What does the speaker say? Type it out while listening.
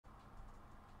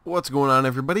What's going on,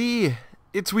 everybody?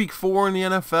 It's week 4 in the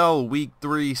NFL. Week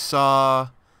 3 saw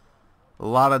a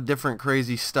lot of different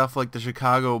crazy stuff, like the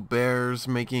Chicago Bears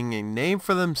making a name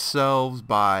for themselves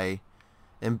by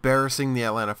embarrassing the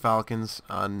Atlanta Falcons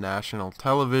on national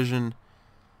television,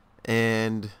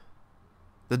 and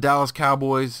the Dallas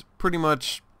Cowboys pretty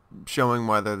much showing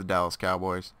why they're the Dallas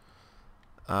Cowboys.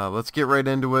 Let's get right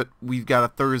into it. We've got a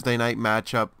Thursday night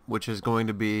matchup, which is going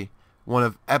to be one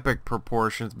of epic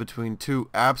proportions between two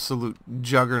absolute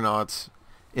juggernauts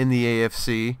in the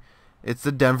AFC. It's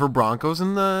the Denver Broncos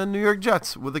and the New York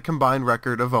Jets with a combined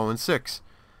record of 0-6.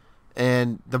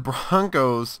 And the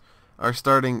Broncos are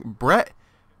starting Brett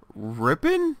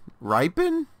Ripon,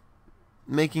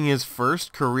 making his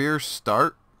first career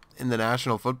start in the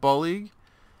National Football League.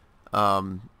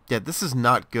 Yeah, this is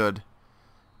not good.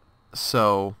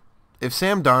 So, if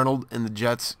Sam Darnold and the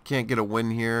Jets can't get a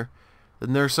win here,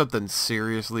 then there's something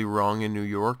seriously wrong in New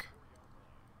York.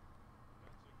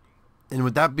 And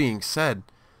with that being said,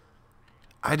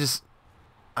 I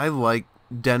like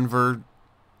Denver,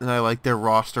 and I like their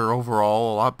roster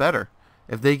overall a lot better.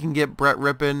 If they can get Brett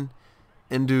Ripon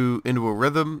into a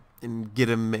rhythm and get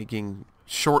him making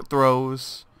short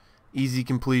throws, easy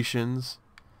completions,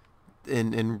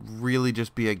 and really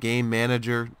just be a game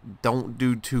manager, don't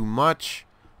do too much,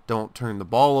 don't turn the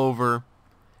ball over,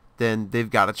 then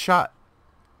they've got a shot.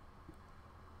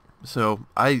 So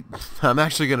I'm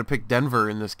actually going to pick Denver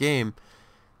in this game.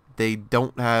 They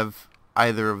don't have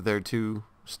either of their two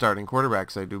starting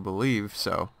quarterbacks, I do believe.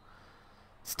 So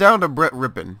it's down to Brett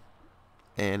Ripon.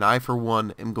 And I, for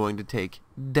one, am going to take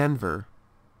Denver.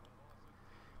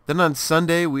 Then on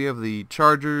Sunday, we have the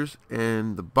Chargers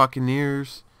and the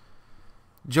Buccaneers.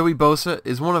 Joey Bosa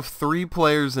is one of 3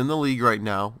 players in the league right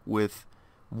now with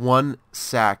 1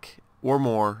 sack or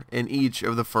more in each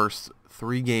of the first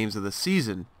 3 games of the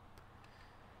season.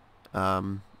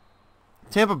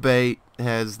 Tampa Bay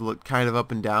has looked kind of up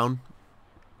and down.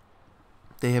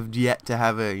 They have yet to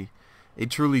have a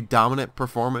truly dominant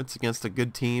performance against a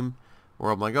good team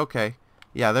where I'm like, okay,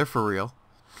 yeah, they're for real.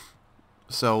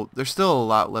 So there's still a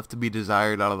lot left to be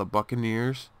desired out of the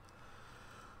Buccaneers.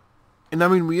 And I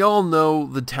mean, we all know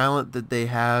the talent that they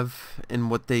have and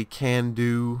what they can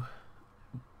do.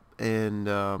 And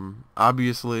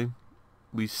obviously,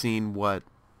 we've seen what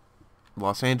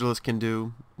Los Angeles can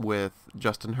do with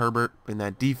Justin Herbert in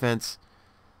that defense.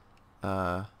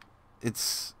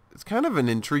 It's kind of an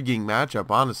intriguing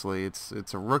matchup, honestly.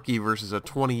 It's a rookie versus a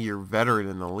 20-year veteran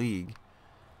in the league.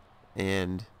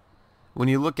 And when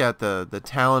you look at the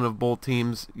talent of both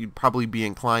teams, you'd probably be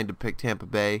inclined to pick Tampa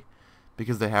Bay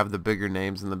because they have the bigger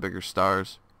names and the bigger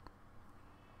stars.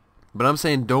 But I'm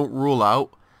saying don't rule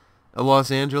out a Los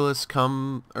Angeles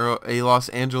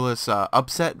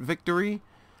upset victory.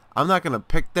 I'm not going to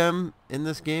pick them in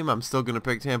this game. I'm still going to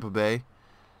pick Tampa Bay.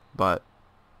 But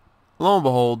lo and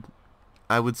behold,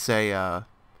 I would say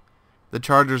the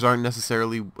Chargers aren't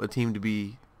necessarily a team to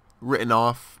be written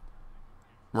off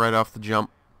right off the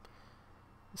jump.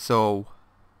 So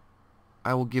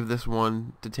I will give this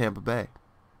one to Tampa Bay.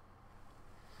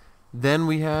 Then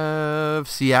we have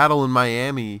Seattle and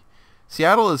Miami.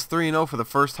 Seattle is 3-0 for the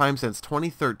first time since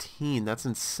 2013. That's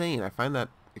insane. I find that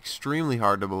extremely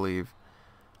hard to believe.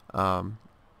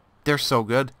 They're so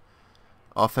good.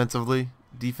 Offensively,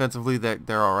 defensively,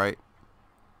 they're all right.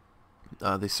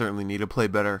 They certainly need to play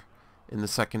better in the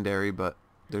secondary, but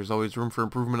there's always room for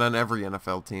improvement on every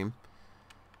NFL team.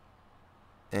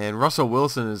 And Russell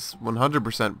Wilson is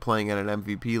 100% playing at an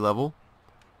MVP level.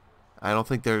 I don't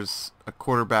think there's a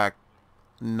quarterback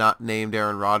not named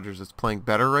Aaron Rodgers that's playing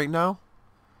better right now.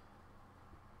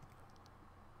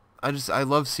 I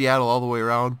love Seattle all the way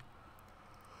around.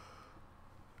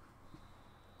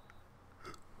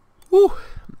 Woo.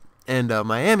 And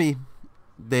Miami,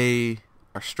 they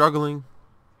are struggling.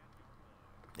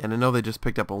 And I know they just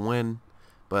picked up a win,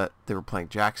 but they were playing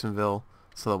Jacksonville,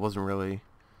 so that wasn't really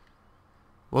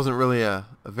a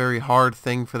very hard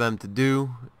thing for them to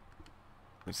do.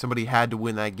 Somebody had to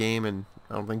win that game, and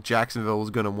I don't think Jacksonville was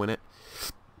going to win it.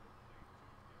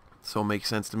 So it makes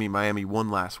sense to me Miami won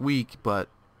last week, but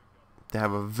they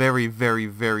have a very, very,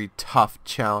 very tough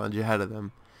challenge ahead of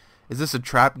them. Is this a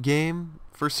trap game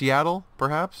for Seattle,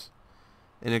 perhaps?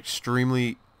 An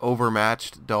extremely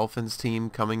overmatched Dolphins team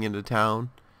coming into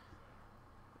town?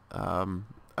 I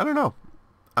don't know.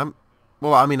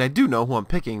 I do know who I'm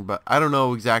picking, but I don't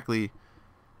know exactly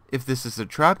if this is a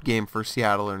trap game for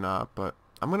Seattle or not, but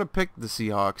I'm going to pick the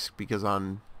Seahawks because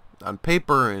on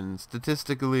paper and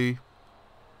statistically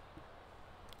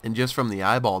and just from the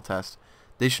eyeball test,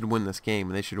 they should win this game,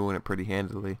 and they should win it pretty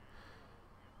handily.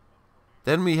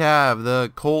 Then we have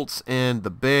the Colts and the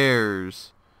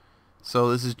Bears.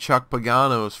 So this is Chuck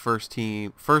Pagano's first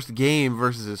game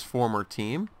versus his former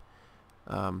team.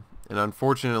 And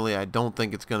unfortunately, I don't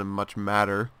think it's going to much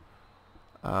matter.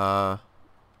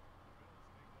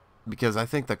 Because I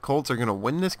think the Colts are going to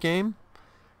win this game.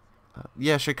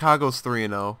 Yeah, Chicago's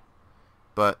 3-0.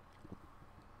 But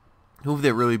who have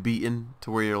they really beaten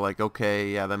to where you're like, okay,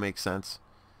 yeah, that makes sense.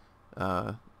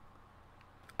 I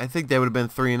think they would have been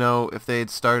 3-0 if they had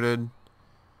started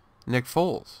Nick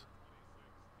Foles.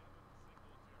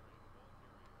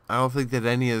 I don't think that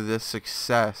any of this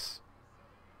success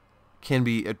can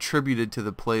be attributed to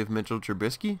the play of Mitchell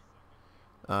Trubisky.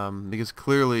 Because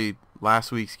clearly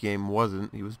last week's game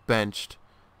wasn't. He was benched,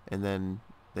 and then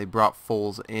they brought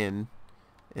Foles in,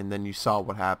 and then you saw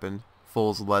what happened.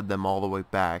 Foles led them all the way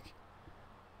back.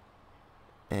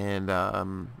 And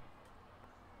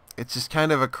it's just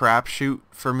kind of a crapshoot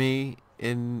for me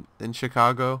in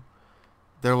Chicago.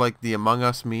 They're like the Among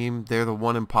Us meme. They're the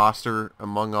one imposter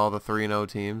among all the 3-0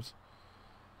 teams.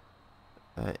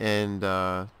 And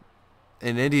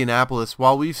in Indianapolis,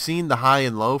 while we've seen the high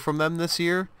and low from them this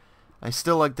year, I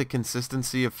still like the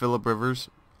consistency of Phillip Rivers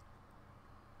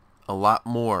a lot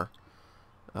more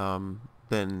than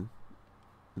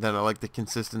I like the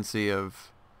consistency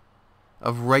of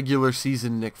regular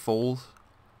season Nick Foles.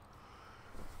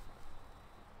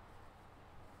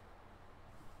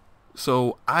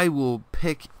 So I will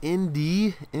pick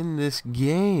Indy in this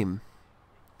game.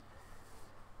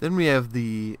 Then we have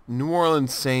the New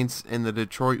Orleans Saints and the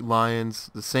Detroit Lions.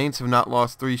 The Saints have not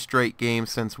lost 3 straight games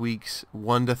since weeks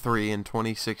 1 to 3 in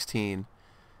 2016.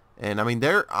 And I mean,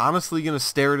 they're honestly going to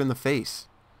stare it in the face.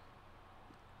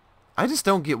 I just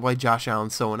don't get why Josh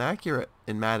Allen's so inaccurate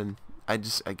in Madden. I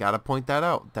got to point that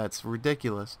out. That's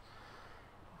ridiculous.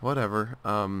 Whatever.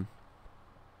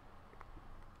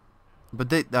 But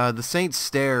the Saints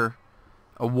stare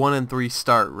a 1-3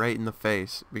 start right in the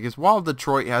face, because while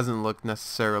Detroit hasn't looked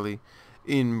necessarily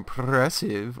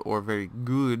impressive or very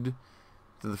good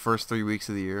through the first 3 weeks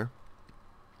of the year,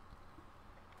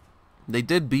 they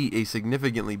did beat a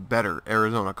significantly better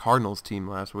Arizona Cardinals team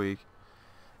last week,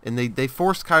 and they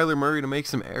forced Kyler Murray to make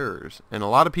some errors, and a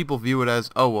lot of people view it as,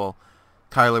 oh well,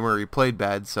 Kyler Murray played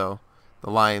bad, so the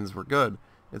Lions were good.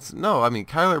 No, I mean,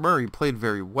 Kyler Murray played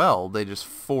very well. They just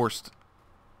forced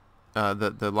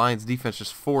the Lions defense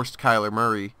just forced Kyler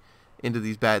Murray into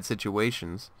these bad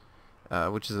situations,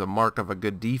 which is a mark of a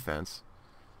good defense.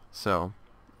 So,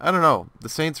 I don't know. The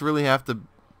Saints really have to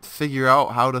figure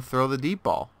out how to throw the deep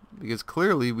ball, because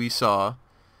clearly we saw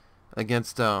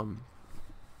against Las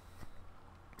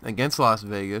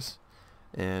Vegas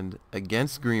and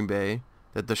against Green Bay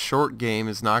that the short game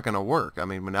is not going to work. I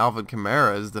mean, when Alvin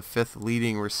Kamara is the 5th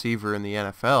leading receiver in the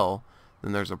NFL,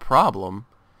 then there's a problem.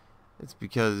 It's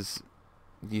because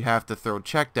you have to throw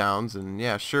checkdowns, and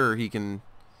yeah, sure, he can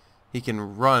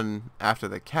run after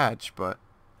the catch, but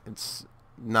it's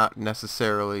not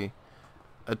necessarily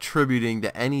attributing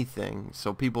to anything.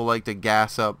 So people like to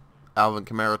gas up Alvin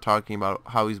Kamara talking about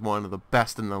how he's one of the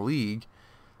best in the league,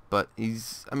 but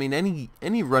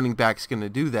any running back's going to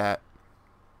do that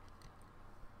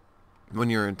when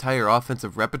your entire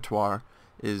offensive repertoire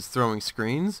is throwing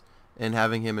screens and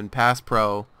having him in pass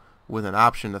pro with an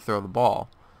option to throw the ball.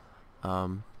 I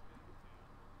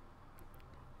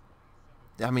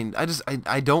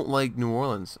don't like New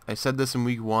Orleans. I said this in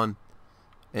week 1,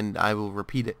 and I will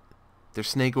repeat it. They're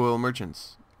snake oil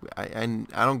merchants. I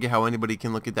don't get how anybody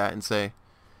can look at that and say,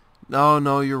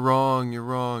 no, you're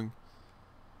wrong.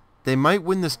 They might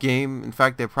win this game. In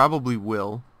fact, they probably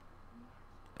will.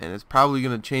 And it's probably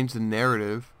going to change the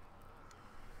narrative.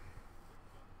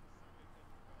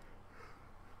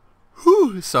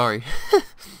 Whew, sorry.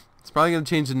 It's probably going to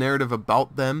change the narrative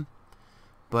about them,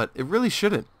 but it really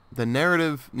shouldn't. The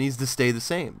narrative needs to stay the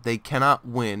same. They cannot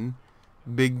win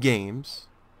big games,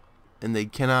 and they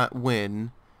cannot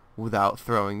win without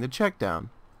throwing the check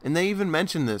down. And they even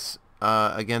mentioned this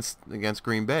against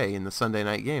Green Bay in the Sunday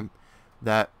night game,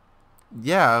 that,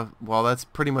 yeah, while that's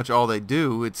pretty much all they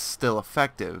do, it's still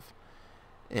effective.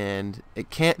 And it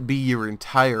can't be your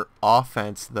entire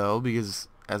offense, though, because,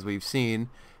 as we've seen,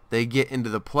 they get into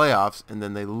the playoffs and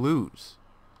then they lose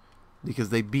because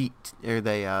they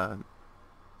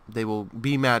will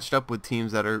be matched up with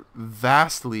teams that are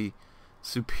vastly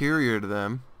superior to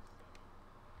them.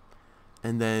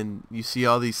 And then you see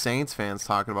all these Saints fans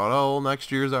talking about, oh,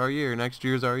 next year's our year.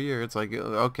 It's like,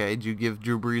 okay, did you give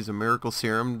Drew Brees a miracle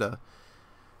serum to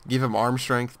give him arm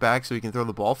strength back so he can throw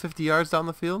the ball 50 yards down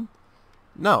the field?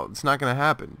 No, it's not going to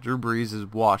happen. Drew Brees is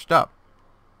washed up.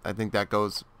 I think that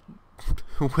goes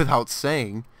without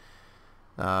saying.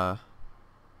 Just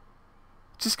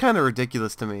kind of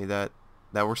ridiculous to me that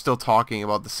that we're still talking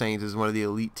about the Saints as one of the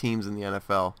elite teams in the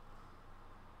NFL.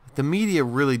 The media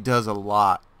really does a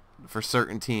lot for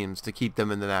certain teams to keep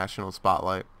them in the national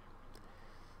spotlight.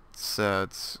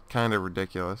 It's kind of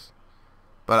ridiculous.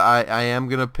 But I am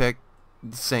going to pick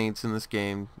the Saints in this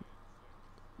game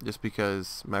just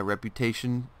because my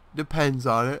reputation depends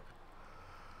on it.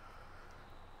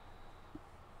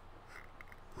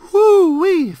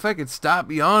 Whoo-wee! If I could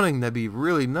stop yawning, that'd be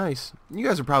really nice. You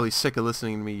guys are probably sick of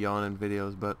listening to me yawn in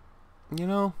videos, but, you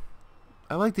know,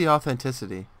 I like the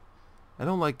authenticity. I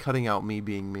don't like cutting out me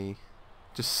being me.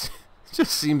 Just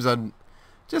seems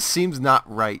not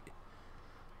right.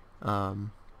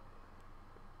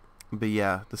 But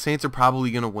yeah, the Saints are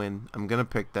probably gonna win. I'm gonna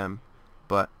pick them,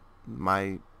 but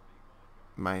my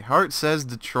heart says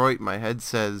Detroit. My head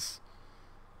says,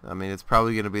 I mean, it's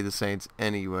probably gonna be the Saints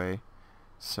anyway.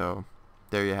 So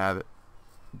there you have it.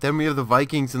 Then we have the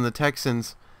Vikings and the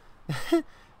Texans.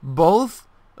 Both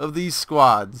of these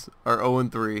squads are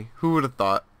 0-3. Who would have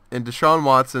thought? And Deshaun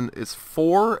Watson is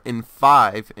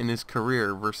 4-5 in his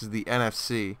career versus the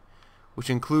NFC, which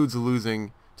includes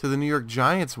losing to the New York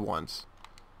Giants once.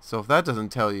 So if that doesn't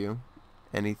tell you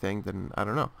anything, then I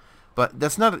don't know. But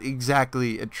that's not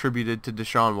exactly attributed to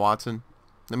Deshaun Watson.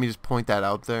 Let me just point that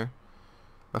out there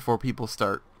before people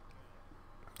start,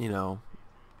 you know,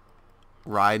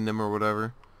 riding him or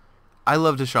whatever. I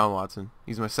love Deshaun Watson.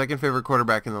 He's my second favorite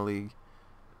quarterback in the league,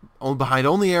 behind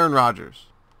only Aaron Rodgers.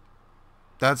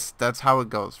 That's how it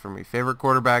goes for me. Favorite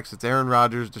quarterbacks, it's Aaron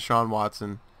Rodgers, Deshaun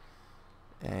Watson,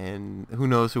 and who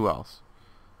knows who else.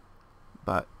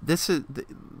 But this is,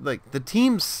 like, the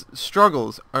team's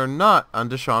struggles are not on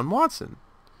Deshaun Watson.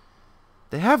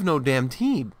 They have no damn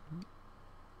team.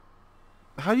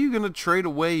 How are you going to trade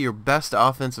away your best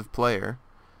offensive player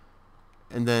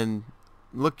and then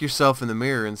look yourself in the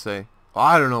mirror and say, well,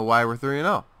 I don't know why we're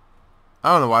 3-0.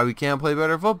 I don't know why we can't play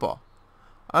better football.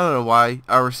 I don't know why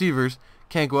our receivers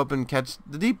can't go up and catch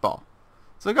the deep ball.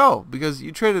 It's like, oh, because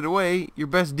you traded away your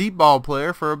best deep ball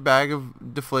player for a bag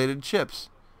of deflated chips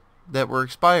that were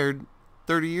expired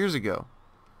 30 years ago.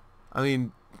 I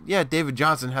mean, yeah, David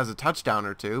Johnson has a touchdown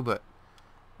or two, but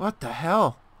what the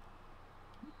hell?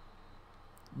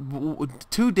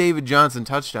 2 David Johnson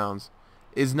touchdowns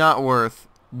is not worth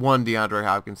 1 DeAndre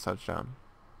Hopkins touchdown.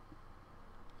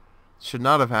 Should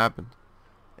not have happened.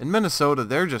 In Minnesota,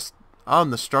 they're just on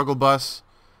the struggle bus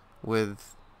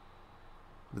with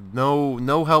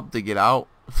no help to get out.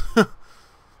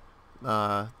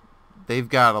 They've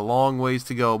got a long ways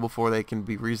to go before they can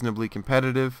be reasonably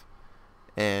competitive,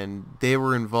 and they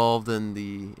were involved in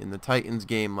the Titans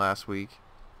game last week.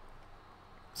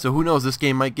 So who knows, this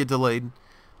game might get delayed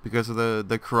because of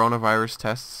the coronavirus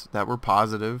tests that were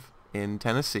positive in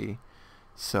Tennessee.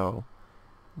 So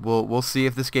we'll see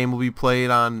if this game will be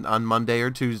played on Monday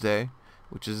or Tuesday,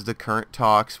 which is the current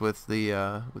talks with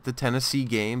the Tennessee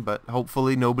game. But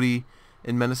hopefully nobody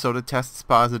in Minnesota tests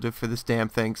positive for this damn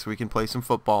thing, so we can play some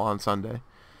football on Sunday.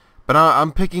 But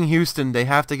I'm picking Houston. They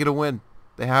have to get a win.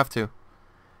 They have to.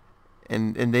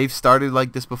 And they've started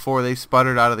like this before. They've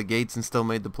sputtered out of the gates and still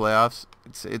made the playoffs.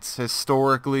 It's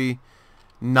historically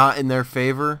not in their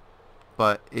favor,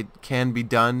 but it can be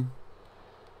done.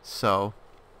 So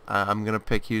I'm going to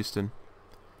pick Houston.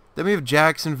 Then we have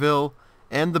Jacksonville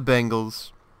and the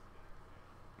Bengals.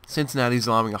 Cincinnati's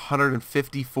allowing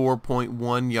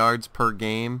 154.1 yards per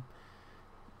game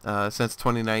since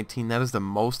 2019. That is the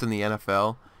most in the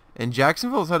NFL. And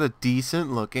Jacksonville's had a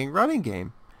decent-looking running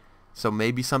game. So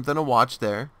maybe something to watch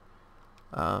there.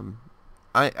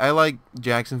 I like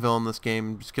Jacksonville in this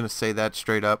game. I'm just going to say that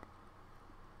straight up.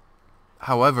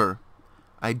 However,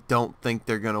 I don't think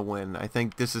they're going to win. I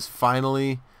think this is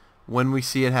finally when we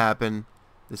see it happen.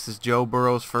 This is Joe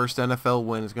Burrow's first NFL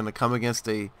win. It's going to come against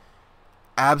a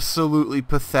absolutely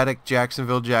pathetic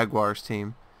Jacksonville Jaguars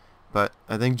team. But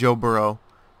I think Joe Burrow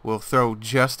will throw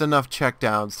just enough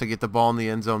checkdowns to get the ball in the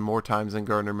end zone more times than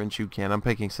Gardner Minshew can. I'm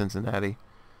picking Cincinnati.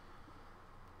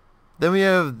 Then we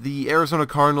have the Arizona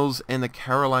Cardinals and the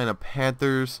Carolina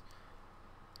Panthers.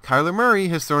 Kyler Murray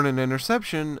has thrown an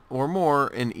interception or more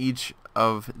in each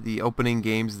of the opening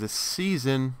games this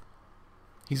season.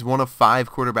 He's one of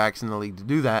 5 quarterbacks in the league to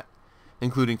do that,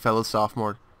 including fellow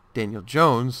sophomore Daniel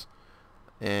Jones.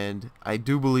 And I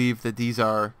do believe that these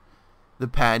are the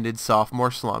patented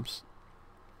sophomore slumps.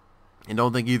 And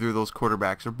don't think either of those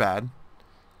quarterbacks are bad.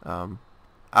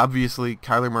 Obviously,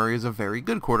 Kyler Murray is a very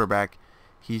good quarterback.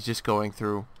 He's just going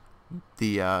through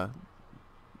the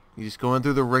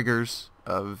rigors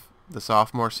of the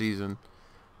sophomore season.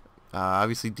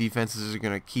 Obviously, defenses are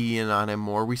going to key in on him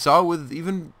more. We saw with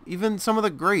even some of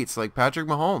the greats like Patrick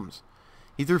Mahomes.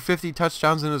 He threw 50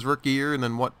 touchdowns in his rookie year and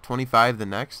then, 25 the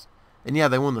next? And yeah,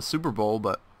 they won the Super Bowl,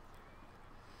 but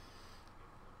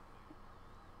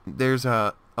there's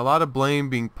a lot of blame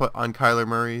being put on Kyler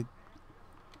Murray.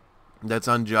 That's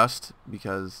unjust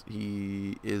because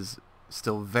he is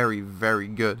still very, very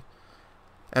good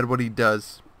at what he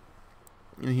does.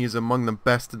 And he is among the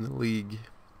best in the league.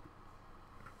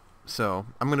 So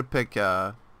I'm gonna pick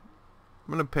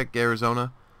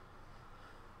Arizona.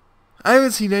 I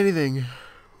haven't seen anything.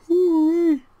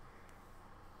 I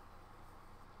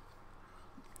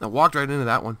walked right into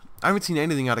that one. I haven't seen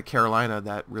anything out of Carolina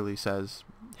that really says,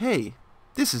 hey,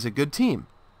 this is a good team.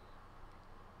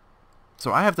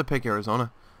 So I have to pick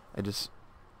Arizona. And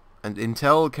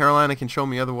until Carolina can show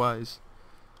me otherwise,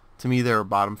 to me they're a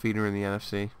bottom feeder in the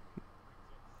NFC.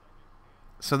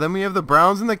 So then we have the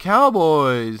Browns and the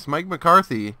Cowboys. Mike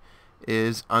McCarthy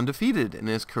is undefeated in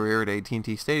his career at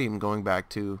AT&T Stadium, going back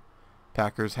to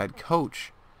Packers head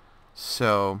coach.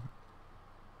 So,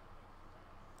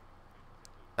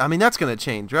 I mean, that's going to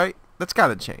change, right? That's got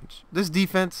to change. This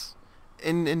defense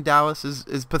in Dallas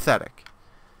is pathetic.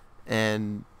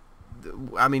 And,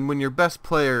 I mean, when your best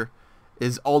player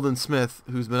is Aldon Smith,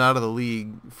 who's been out of the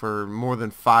league for more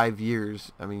than 5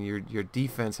 years, I mean, your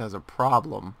defense has a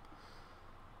problem.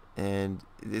 And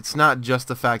it's not just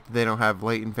the fact that they don't have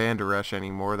Leighton Vander Esch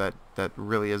anymore. That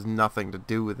really has nothing to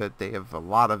do with it. They have a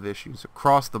lot of issues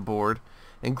across the board,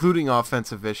 including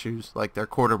offensive issues, like their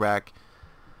quarterback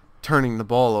turning the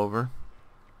ball over,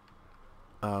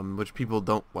 which people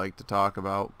don't like to talk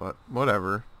about, but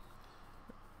whatever.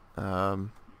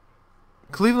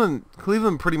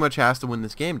 Cleveland pretty much has to win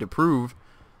this game to prove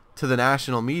to the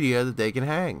national media that they can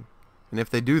hang. And if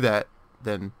they do that,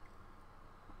 then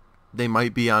they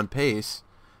might be on pace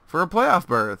for a playoff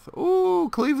berth. Ooh,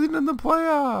 Cleveland in the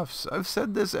playoffs. I've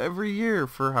said this every year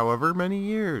for however many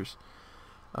years.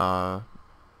 But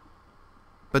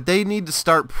they need to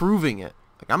start proving it.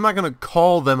 Like, I'm not going to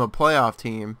call them a playoff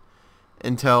team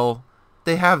until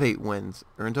they have 8 wins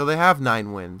or until they have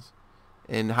 9 wins.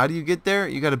 And how do you get there?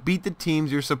 You got to beat the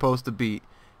teams you're supposed to beat.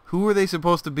 Who are they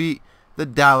supposed to beat? The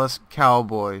Dallas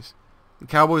Cowboys. The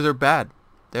Cowboys are bad.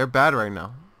 They're bad right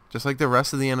now. Just like the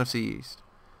rest of the NFC East.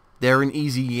 They're an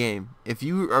easy game. If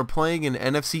you are playing an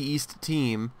NFC East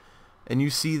team and you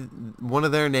see one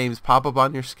of their names pop up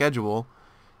on your schedule,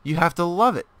 you have to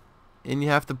love it. And you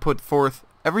have to put forth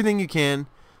everything you can,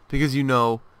 because you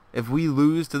know if we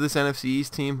lose to this NFC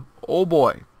East team, oh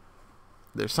boy,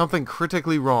 there's something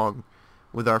critically wrong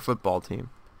with our football team.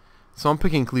 So I'm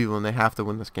picking Cleveland. They have to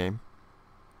win this game.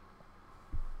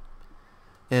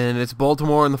 And it's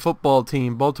Baltimore and the football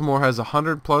team. Baltimore has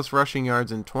 100-plus rushing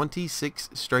yards in 26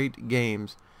 straight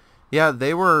games. Yeah,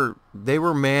 they were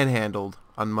manhandled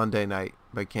on Monday night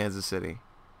by Kansas City.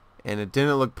 And it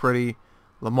didn't look pretty.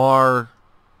 Lamar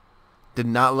did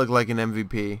not look like an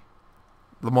MVP.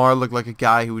 Lamar looked like a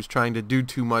guy who was trying to do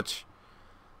too much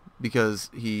because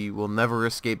he will never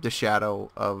escape the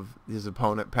shadow of his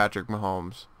opponent, Patrick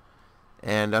Mahomes.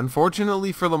 And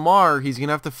unfortunately for Lamar, he's going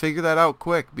to have to figure that out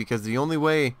quick, because the only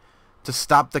way to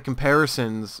stop the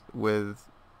comparisons with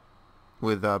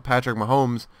Patrick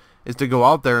Mahomes is to go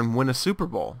out there and win a Super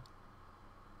Bowl.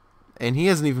 And he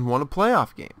hasn't even won a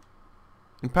playoff game.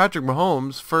 And Patrick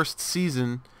Mahomes' first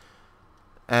season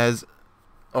as...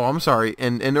 Oh, I'm sorry.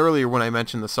 And earlier when I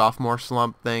mentioned the sophomore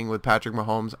slump thing with Patrick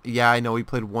Mahomes, yeah, I know he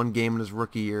played 1 game in his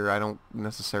rookie year. I don't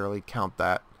necessarily count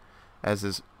that as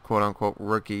his quote-unquote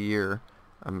rookie year.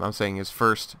 I'm saying his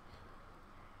first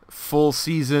full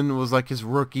season was like his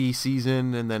rookie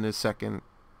season, and then his second,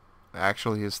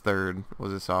 actually his third,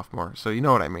 was his sophomore. So you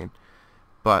know what I mean.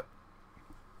 But,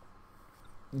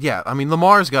 yeah, I mean,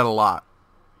 Lamar's got a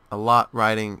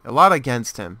lot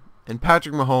against him. And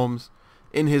Patrick Mahomes,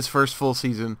 in his first full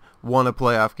season, won a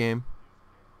playoff game,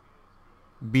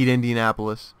 beat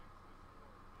Indianapolis,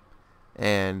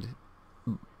 and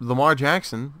Lamar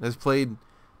Jackson has played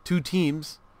 2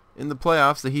 teams in the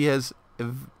playoffs that he has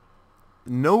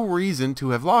no reason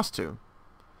to have lost to.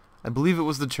 I believe it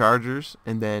was the Chargers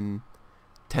and then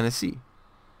Tennessee.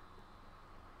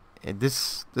 And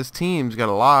this team's got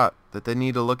a lot that they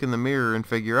need to look in the mirror and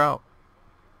figure out.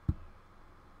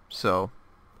 So,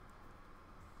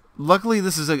 luckily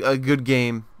this is a good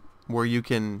game where you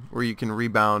can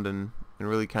rebound and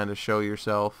really kind of show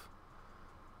yourself.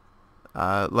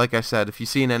 Like I said, if you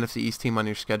see an NFC East team on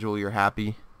your schedule, you're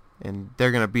happy. And they're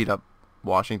going to beat up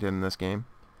Washington in this game.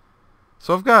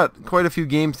 So I've got quite a few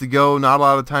games to go. Not a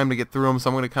lot of time to get through them, so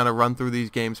I'm going to kind of run through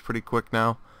these games pretty quick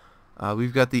now.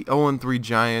 We've got the 0-3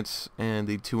 Giants and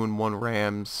the 2-1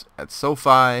 Rams at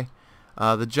SoFi.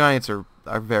 The Giants are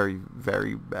very,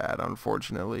 very bad,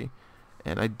 unfortunately.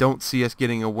 And I don't see us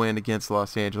getting a win against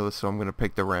Los Angeles, so I'm going to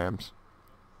pick the Rams.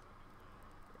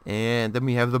 And then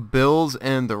we have the Bills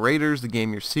and the Raiders, the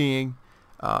game you're seeing.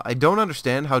 I don't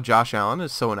understand how Josh Allen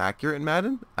is so inaccurate in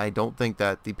Madden. I don't think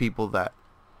that the people that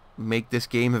make this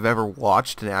game have ever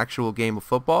watched an actual game of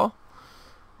football.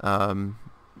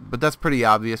 But that's pretty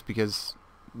obvious because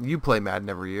you play Madden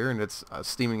every year, and it's a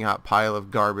steaming hot pile of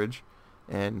garbage.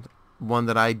 And one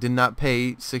that I did not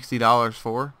pay $60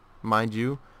 for, mind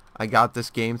you. I got this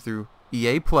game through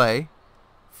EA Play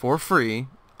for free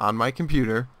on my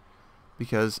computer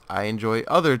because I enjoy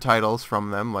other titles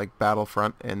from them like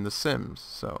Battlefront and The Sims.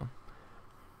 So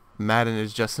Madden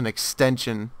is just an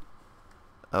extension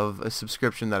of a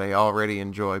subscription that I already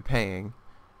enjoy paying.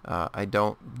 I'm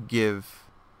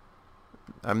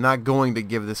not going to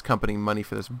give this company money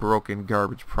for this broken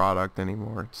garbage product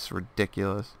anymore. It's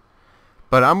ridiculous.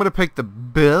 But I'm going to pick the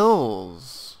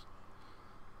Bills.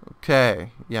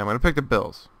 Okay. Yeah, I'm going to pick the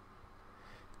Bills.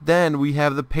 Then we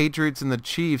have the Patriots and the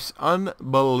Chiefs.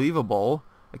 Unbelievable.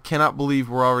 I cannot believe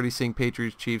we're already seeing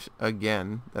Patriots-Chiefs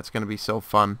again. That's going to be so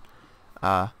fun.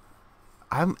 I'm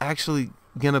actually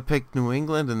going to pick New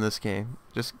England in this game.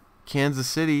 Just Kansas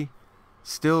City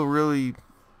still really...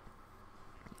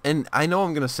 And I know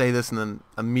I'm going to say this and then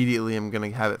immediately I'm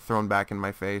going to have it thrown back in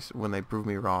my face when they prove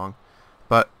me wrong.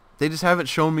 But they just haven't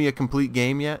shown me a complete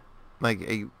game yet. Like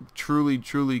a truly,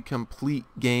 truly complete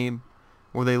game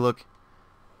where they look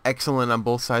excellent on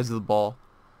both sides of the ball.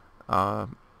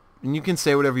 And you can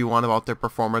say whatever you want about their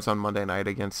performance on Monday night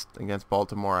against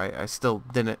Baltimore. I still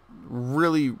didn't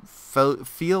really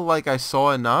feel like I saw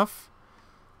enough.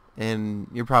 And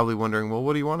you're probably wondering, well,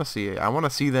 what do you want to see? I want to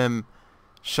see them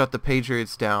shut the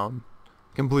Patriots down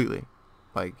completely.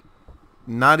 Like,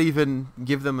 not even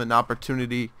give them an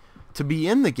opportunity to be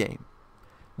in the game.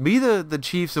 Be the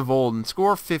Chiefs of old and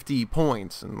score 50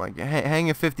 points and like hang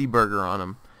a 50 burger on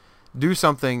them. Do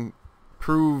something.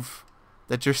 Prove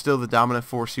that you're still the dominant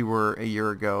force you were a year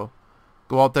ago.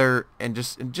 Go out there and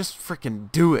just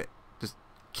freaking do it. Just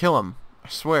kill them. I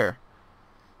swear.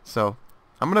 So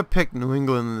I'm going to pick New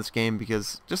England in this game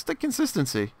because just the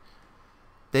consistency.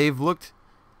 They've looked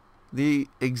the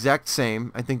exact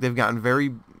same. I think they've gotten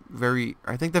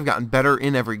I think they've gotten better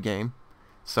in every game.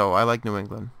 So I like New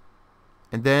England.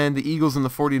 And then the Eagles and the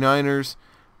 49ers.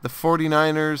 The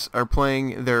 49ers are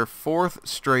playing their fourth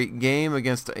straight game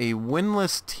against a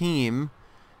winless team,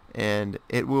 and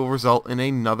it will result in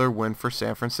another win for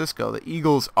San Francisco. The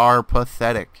Eagles are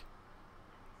pathetic.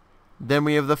 Then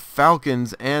we have the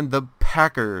Falcons and the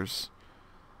Packers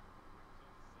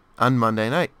on Monday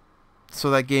night. So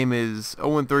that game is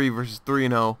 0-3 versus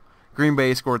 3-0. Green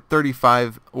Bay scored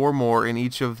 35 or more in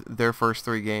each of their first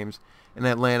three games, and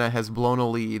Atlanta has blown a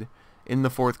lead in the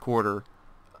fourth quarter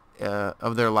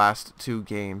of their last two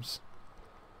games.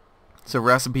 It's a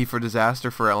recipe for disaster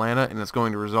for Atlanta, and it's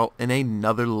going to result in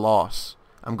another loss.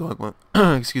 I'm going with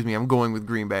I'm going with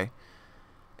Green Bay.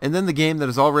 And then the game that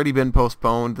has already been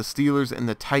postponed, the Steelers and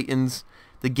the Titans.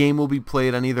 The game will be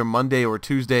played on either Monday or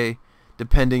Tuesday,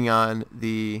 depending on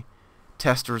the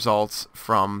test results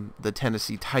from the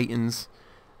Tennessee Titans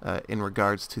in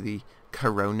regards to the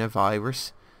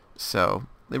coronavirus. So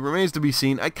it remains to be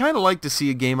seen. I kind of like to see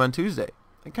a game on Tuesday.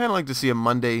 I kind of like to see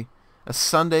a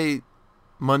Sunday,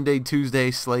 Monday,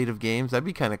 Tuesday slate of games. That'd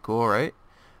be kind of cool, right?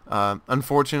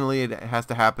 Unfortunately, it has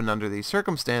to happen under these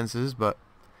circumstances, but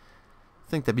I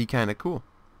think that'd be kind of cool.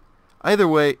 Either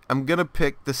way, I'm going to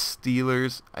pick the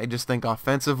Steelers. I just think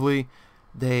offensively,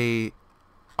 they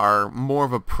are more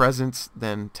of a presence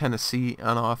than Tennessee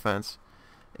on offense.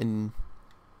 And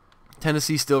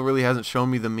Tennessee still really hasn't shown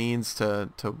me the means to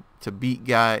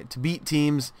beat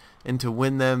teams and to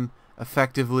win them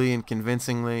effectively and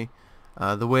convincingly.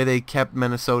 The way they kept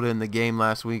Minnesota in the game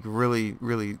last week really,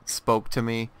 really spoke to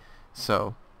me.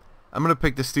 So I'm going to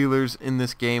pick the Steelers in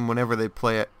this game whenever they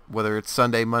play it, whether it's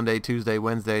Sunday, Monday, Tuesday,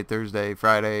 Wednesday, Thursday,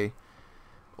 Friday,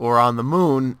 or on the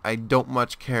moon. I don't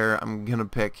much care. I'm going to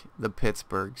pick the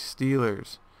Pittsburgh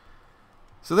Steelers.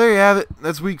 So there you have it.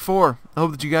 That's week 4. I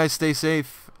hope that you guys stay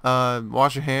safe.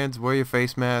 Wash your hands, wear your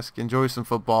face mask, enjoy some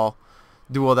football,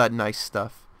 do all that nice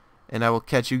stuff. And I will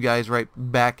catch you guys right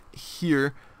back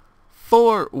here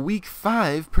for week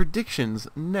 5 predictions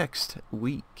next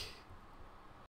week.